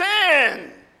don't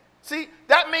sin. See,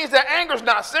 that means that anger's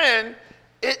not sin.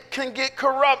 It can get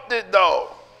corrupted, though.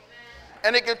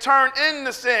 And it can turn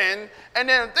into sin. And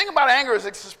then the thing about anger is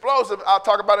it's explosive. I'll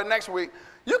talk about it next week.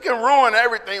 You can ruin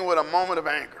everything with a moment of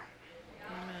anger.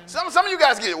 Some of you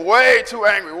guys get way too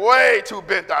angry, way too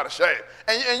bent out of shape.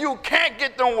 And you can't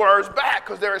get them words back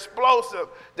because they're explosive.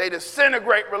 They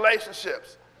disintegrate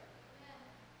relationships.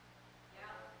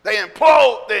 They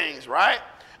implode things, right?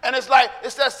 And it's like, it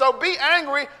says, so be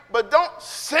angry, but don't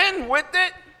sin with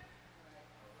it.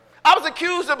 I was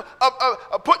accused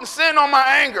of putting sin on my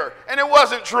anger, and it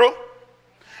wasn't true.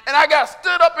 And I got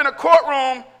stood up in a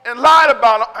courtroom and lied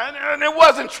about it, and it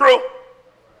wasn't true.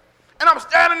 And I'm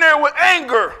standing there with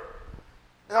anger,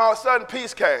 and all of a sudden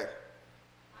peace came.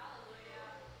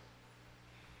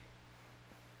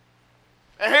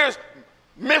 And here's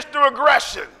Mr.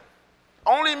 Aggression.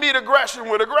 Only meet aggression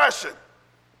with aggression.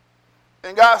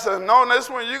 And God says, no, this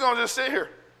one, you're going to just sit here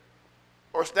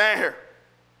or stand here.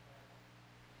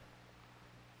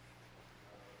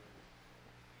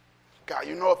 God,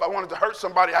 you know, if I wanted to hurt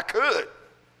somebody, I could.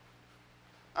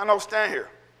 I know, stand here.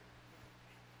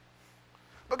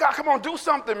 But God, come on, do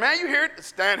something, man. You hear it?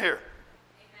 Stand here.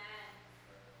 Amen.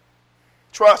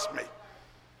 Trust me.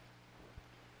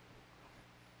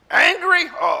 Angry?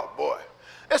 Oh, boy.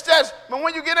 It says, but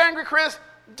when you get angry, Chris,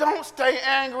 don't stay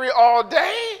angry all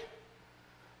day.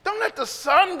 Don't let the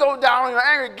sun go down on your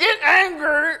anger. Get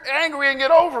angry and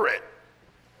get over it.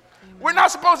 Amen. We're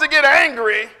not supposed to get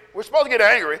angry. We're supposed to get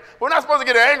angry. But we're not supposed to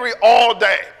get angry all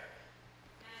day.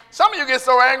 Some of you get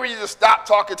so angry you just stop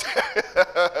talking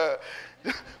to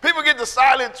people get the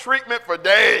silent treatment for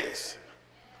days.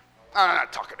 I'm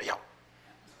not talking to y'all.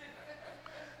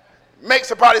 Make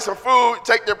somebody some food,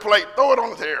 take their plate, throw it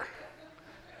on the air.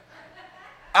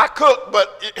 I cook,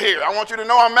 but here, I want you to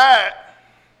know I'm mad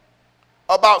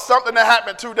about something that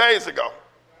happened 2 days ago.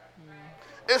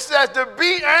 It says to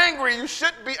be angry. You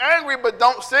should be angry, but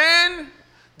don't sin.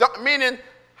 Meaning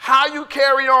how you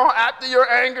carry on after your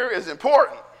anger is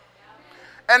important.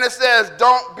 And it says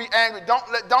don't be angry.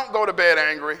 Don't go to bed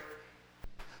angry.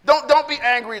 Don't be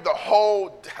angry the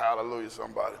whole, hallelujah,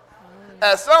 somebody.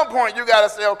 At some point, you got to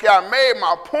say, okay, I made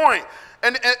my point.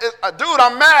 And dude,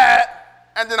 I'm mad,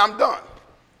 and then I'm done.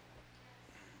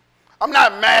 I'm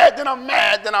not mad, then I'm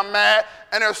mad, then I'm mad.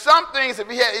 And there's some things, if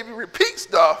you repeat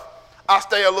stuff, I'll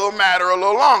stay a little madder a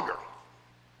little longer.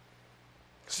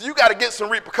 So you got to get some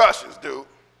repercussions, dude.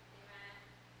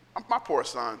 My poor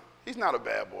son, he's not a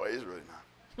bad boy. He's really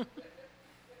not.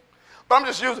 But I'm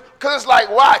just using, because it's like,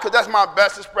 why? Because that's my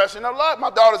best expression of love. My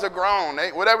daughters are grown.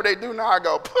 Whatever they do now, I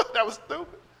go, that was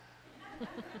stupid.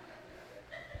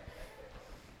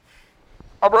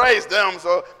 I raised them,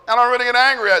 so I don't really get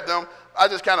angry at them. I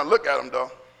just kind of look at them,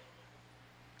 though.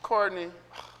 Courtney.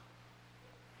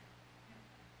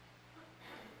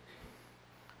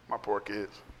 My poor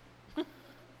kids.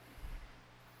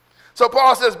 So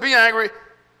Paul says, be angry.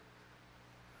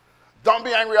 Don't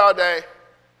be angry all day.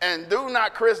 And do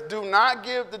not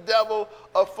give the devil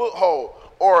a foothold.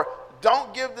 Or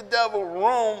don't give the devil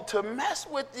room to mess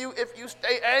with you if you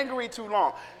stay angry too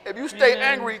long. If you stay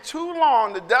angry too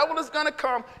long, the devil is going to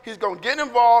come. He's going to get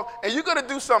involved, and you're going to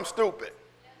do something stupid.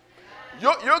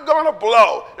 You're going to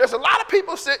blow. There's a lot of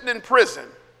people sitting in prison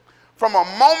from a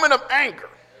moment of anger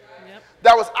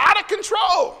that was out of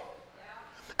control.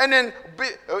 And then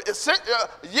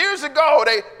years ago,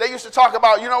 they used to talk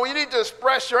about, you need to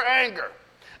express your anger.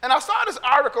 And I saw this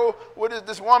article where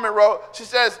this woman wrote. She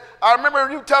says, I remember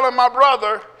you telling my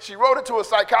brother, she wrote it to a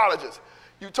psychologist,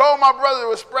 You told my brother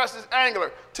to express his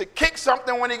anger, to kick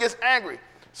something when he gets angry.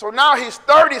 So now he's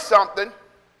 30-something.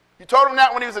 You told him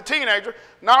that when he was a teenager.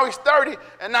 Now he's 30,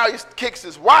 and now he kicks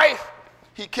his wife.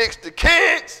 He kicks the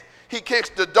kids. He kicks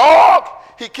the dog.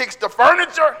 He kicks the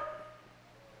furniture.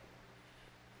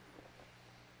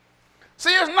 See,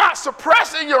 it's not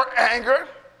suppressing your anger,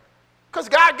 because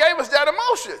God gave us that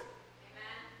emotion. Amen.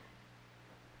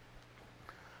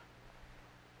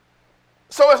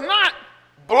 So it's not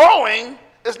blowing.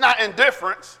 It's not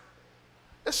indifference.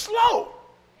 It's slow. Amen.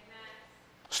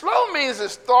 Slow means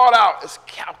it's thought out. It's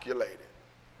calculated.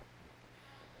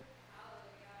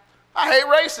 I hate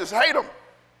racists. Hate them.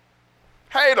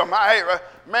 Hate them.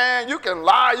 Man, you can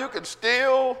lie. You can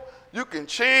steal. You can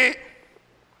cheat.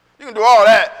 You can do all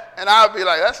that. And I'll be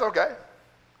like, that's okay.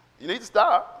 You need to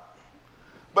stop.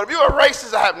 But if you're a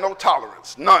racist, I have no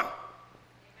tolerance. None.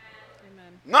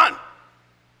 Amen. None.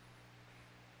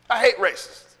 I hate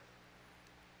racists.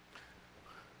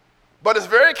 But it's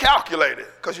very calculated,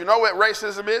 because you know what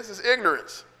racism is? It's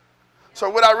ignorance.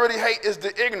 So what I really hate is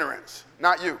the ignorance,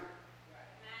 not you.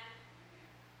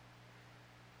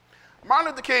 Martin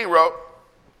Luther King wrote,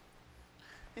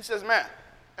 he says, man,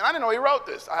 and I didn't know he wrote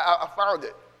this. I found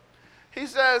it. He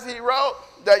says he wrote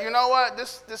that, you know what,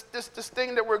 this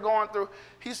thing that we're going through,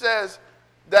 he says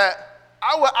that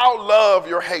I will outlove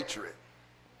your hatred.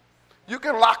 You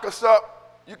can lock us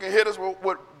up. You can hit us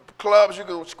with clubs. You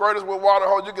can squirt us with water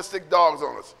hoses. You can stick dogs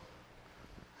on us.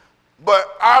 But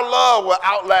our love will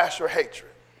outlast your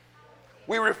hatred.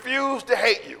 We refuse to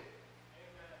hate you.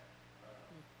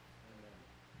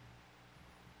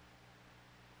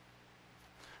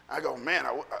 I go, man,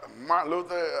 Martin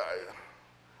Luther,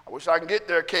 I wish I could get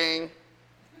there, King.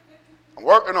 I'm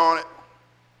working on it.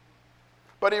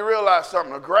 But he realized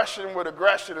something. Aggression with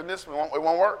aggression, and this one, it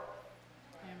won't work.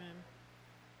 Amen.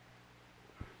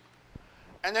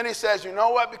 And then he says, you know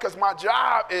what? Because my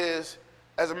job is,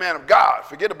 as a man of God,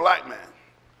 forget a black man,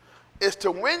 is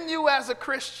to win you as a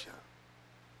Christian.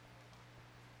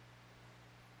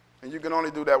 And you can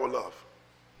only do that with love.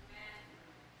 Amen.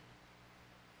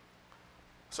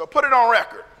 So put it on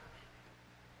record.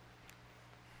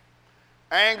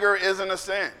 Anger isn't a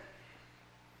sin.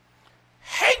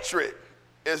 Hatred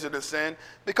isn't a sin,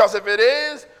 because if it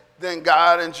is, then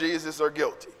God and Jesus are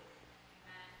guilty.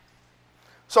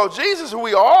 So Jesus, who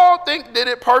we all think did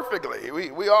it perfectly,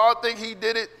 we all think he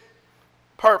did it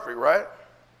perfect, right?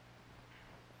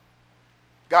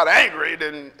 Got angry,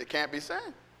 then it can't be sin.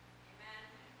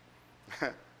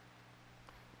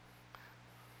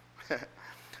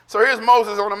 So here's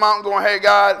Moses on the mountain going, hey,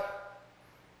 God,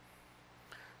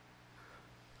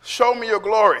 show me your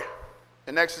glory,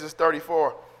 in Exodus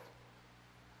 34.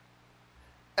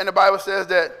 And the Bible says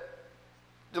that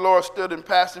the Lord stood and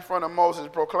passed in front of Moses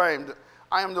and proclaimed,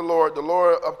 I am the Lord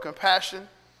of compassion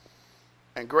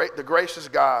and the gracious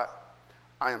God.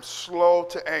 I am slow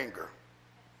to anger,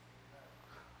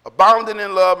 abounding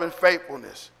in love and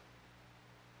faithfulness.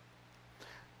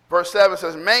 Verse 7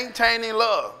 says, maintaining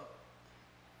love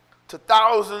to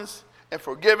thousands and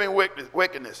forgiving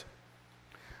wickedness,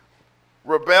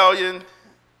 rebellion,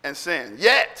 and sin.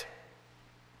 Yet,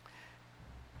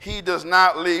 he does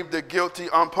not leave the guilty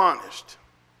unpunished.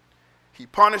 He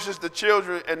punishes the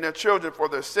children and their children for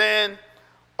their sin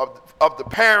of the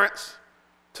parents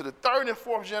to the third and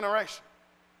fourth generation.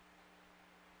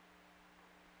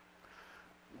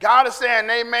 God is saying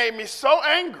they made me so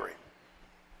angry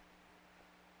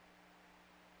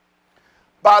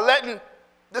by letting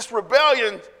this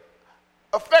rebellion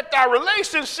affect our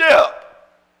relationship.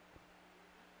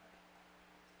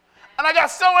 And I got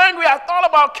so angry, I thought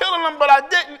about killing them, but I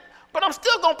didn't. But I'm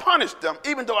still going to punish them,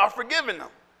 even though I've forgiven them.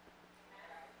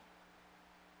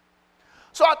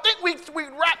 So I think we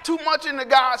wrap too much into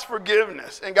God's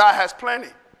forgiveness, and God has plenty.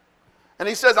 And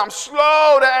he says, I'm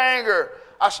slow to anger.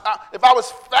 If I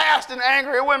was fast and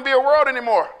angry, it wouldn't be a world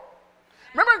anymore.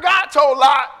 Remember God told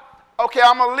Lot, okay,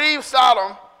 I'm going to leave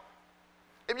Sodom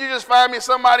if you just find me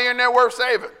somebody in there worth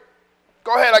saving.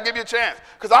 Go ahead, I'll give you a chance.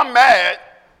 Because I'm mad.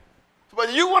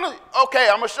 But you want to, okay,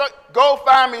 I'm going to go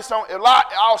find me some,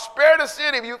 I'll spare the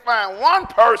city if you find one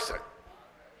person.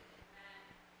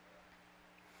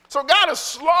 So God is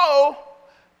slow,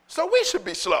 so we should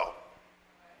be slow.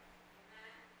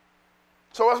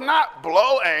 So it's not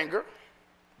blow anger,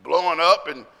 blowing up,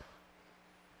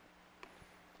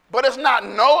 but it's not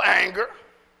no anger,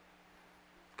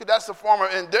 because that's a form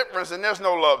of indifference and there's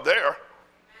no love there.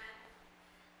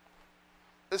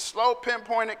 It's slow,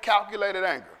 pinpointed, calculated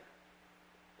anger.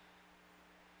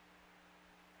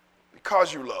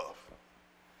 Because you love.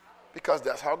 Because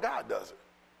that's how God does it.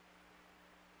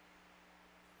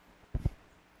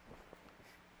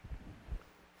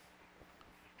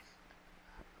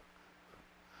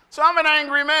 So I'm an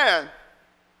angry man.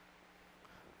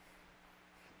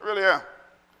 I really am.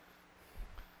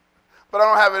 But I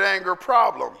don't have an anger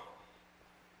problem.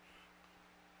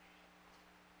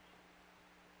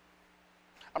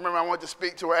 I remember I went to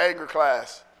speak to an anger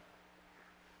class.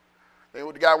 The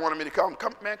guy wanted me to come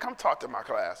talk to my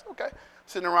class. Okay.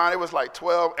 Sitting around, it was like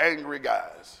 12 angry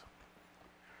guys.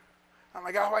 I'm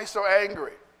like, God, why are you so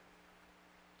angry?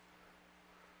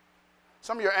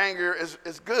 Some of your anger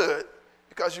is good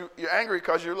because you're angry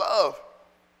because you love.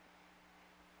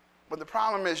 But the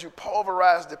problem is you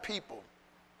pulverize the people.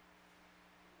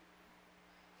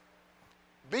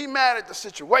 Be mad at the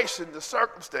situation, the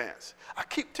circumstance. I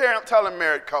keep telling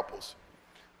married couples,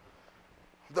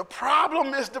 the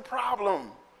problem is the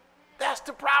problem. That's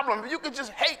the problem. You can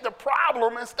just hate the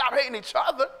problem and stop hating each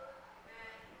other.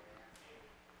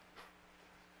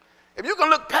 If you can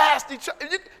look past each other,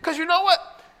 because you know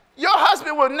what? Your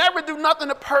husband will never do nothing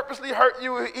to purposely hurt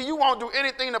you. You won't do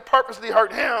anything to purposely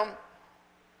hurt him.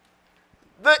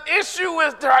 The issue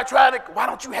is why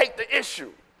don't you hate the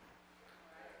issue?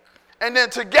 And then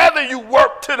together you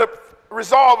work to the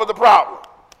resolve of the problem.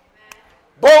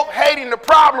 Both hating the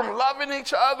problem, loving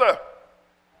each other.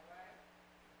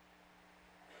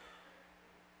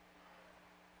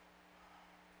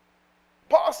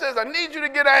 Paul says, I need you to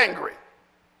get angry.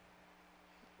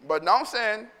 But don't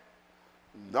sin.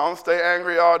 Don't stay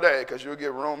angry all day because you'll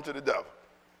give room to the devil.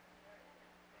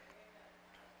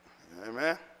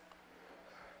 Amen.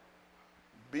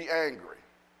 Be angry.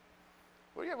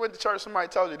 Well, you went to church, somebody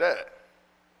told you that.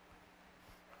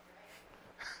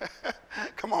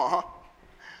 Come on, huh?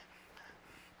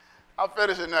 I'll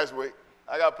finish it next week.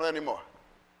 I got plenty more.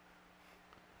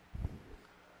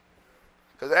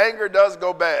 Because anger does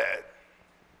go bad.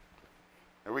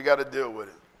 And we got to deal with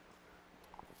it.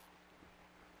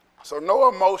 So no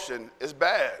emotion is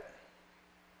bad.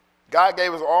 God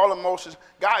gave us all emotions.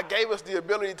 God gave us the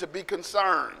ability to be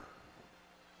concerned.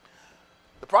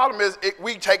 The problem is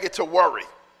we take it to worry.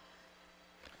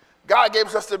 God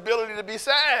gave us the ability to be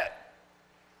sad.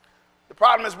 The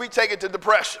problem is we take it to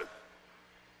depression.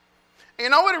 And you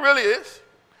know what it really is?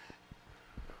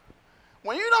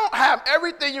 When you don't have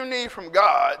everything you need from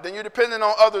God, then you're dependent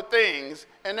on other things,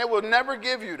 and they will never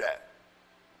give you that.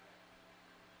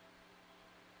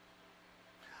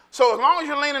 So as long as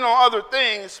you're leaning on other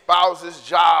things, spouses,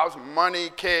 jobs, money,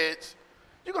 kids,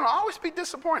 you're going to always be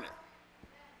disappointed.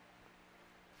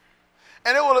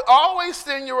 And it will always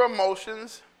send your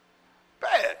emotions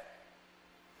bad.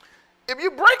 If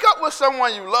you break up with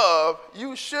someone you love,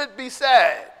 you should be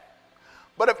sad.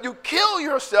 But if you kill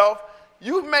yourself,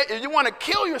 if you want to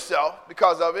kill yourself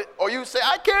because of it, or you say,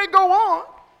 I can't go on.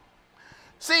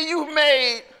 See, you've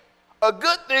made a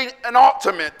good thing an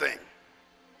ultimate thing.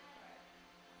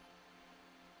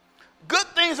 Good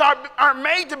things aren't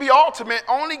made to be ultimate.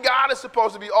 Only God is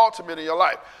supposed to be ultimate in your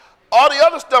life. All the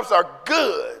other stuffs are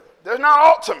good. They're not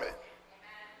ultimate.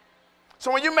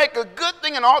 So when you make a good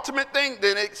thing an ultimate thing,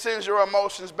 then it sends your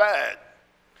emotions bad.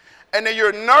 And then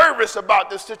you're nervous about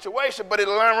this situation, but it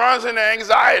runs into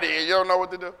anxiety and you don't know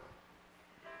what to do.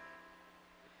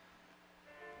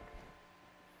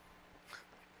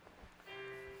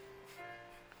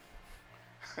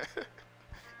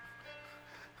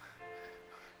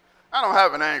 I don't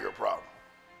have an anger problem.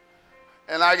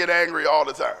 And I get angry all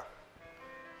the time.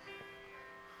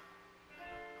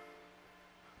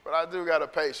 But I do got a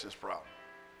patience problem.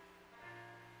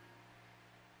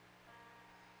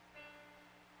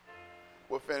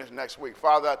 We'll finish next week.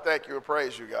 Father, I thank you and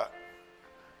praise you, God.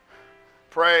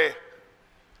 Pray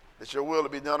that your will to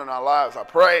be done in our lives. I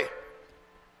pray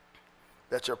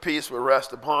that your peace will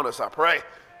rest upon us. I pray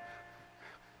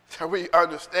that we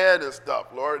understand this stuff,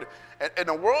 Lord. And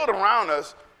the world around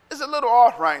us is a little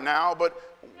off right now, but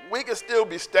we can still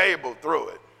be stable through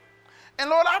it. And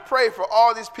Lord, I pray for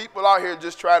all these people out here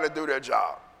just trying to do their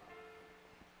job.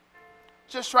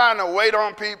 Just trying to wait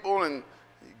on people and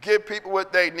give people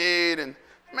what they need. And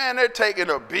man, they're taking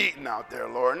a beating out there,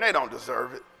 Lord, and they don't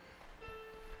deserve it.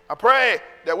 I pray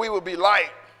that we will be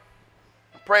light.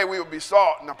 I pray we will be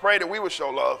salt, and I pray that we will show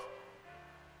love.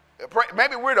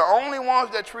 Maybe we're the only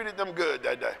ones that treated them good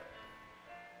that day.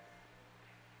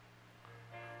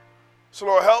 So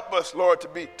Lord, help us, Lord,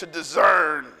 to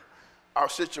discern our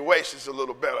situations a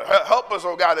little better. Help us,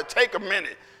 oh God, to take a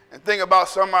minute and think about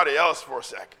somebody else for a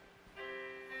second.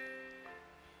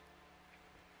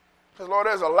 Because Lord,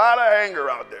 there's a lot of anger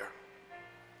out there.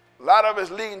 A lot of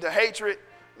it's leading to hatred.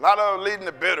 A lot of it leading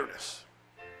to bitterness.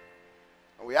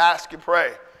 And we ask and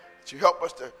pray that you help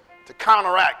us to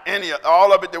counteract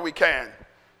all of it that we can.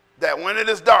 That when it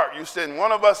is dark, you send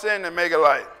one of us in and make it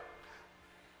light.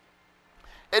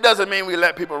 It doesn't mean we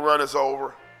let people run us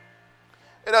over.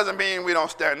 It doesn't mean we don't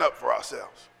stand up for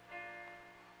ourselves.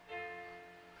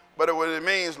 But what it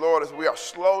means, Lord, is we are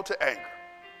slow to anger.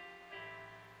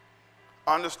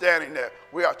 Understanding that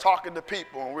we are talking to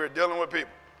people and we're dealing with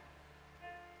people.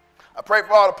 I pray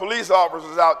for all the police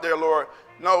officers out there, Lord.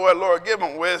 Know what, Lord, give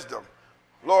them wisdom.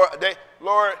 Lord,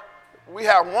 we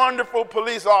have wonderful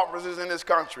police officers in this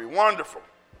country. Wonderful.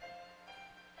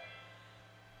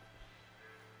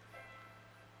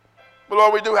 But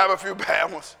Lord, we do have a few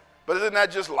bad ones. But isn't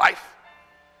that just life?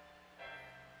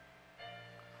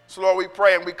 So Lord, we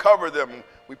pray and we cover them.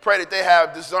 We pray that they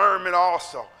have discernment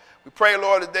also. We pray,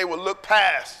 Lord, that they will look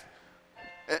past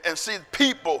and see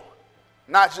people,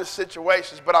 not just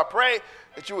situations. But I pray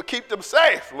that you would keep them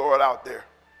safe, Lord, out there.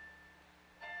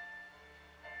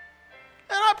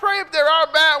 And I pray if there are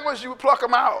bad ones, you would pluck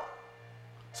them out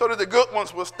so that the good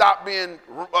ones will stop being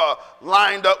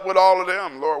lined up with all of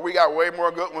them. Lord, we got way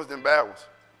more good ones than bad ones.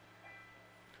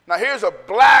 Now, here's a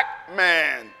black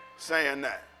man saying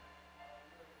that.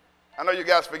 I know you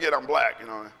guys forget I'm black, you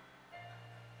know.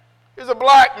 Here's a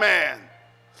black man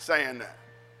saying that.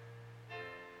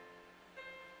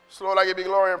 So, Lord, I give you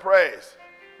glory and praise.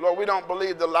 Lord, we don't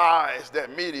believe the lies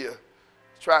that media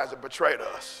tries to portray to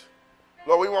us.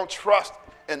 Lord, we won't trust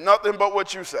in nothing but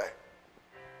what you say.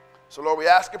 So, Lord, we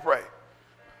ask and pray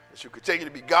that you continue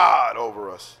to be God over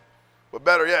us. But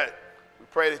better yet, we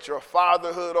pray that your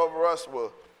fatherhood over us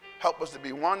will help us to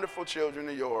be wonderful children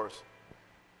of yours.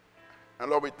 And,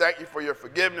 Lord, we thank you for your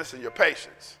forgiveness and your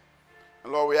patience.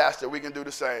 And, Lord, we ask that we can do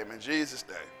the same. In Jesus'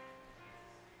 name,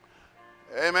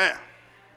 amen.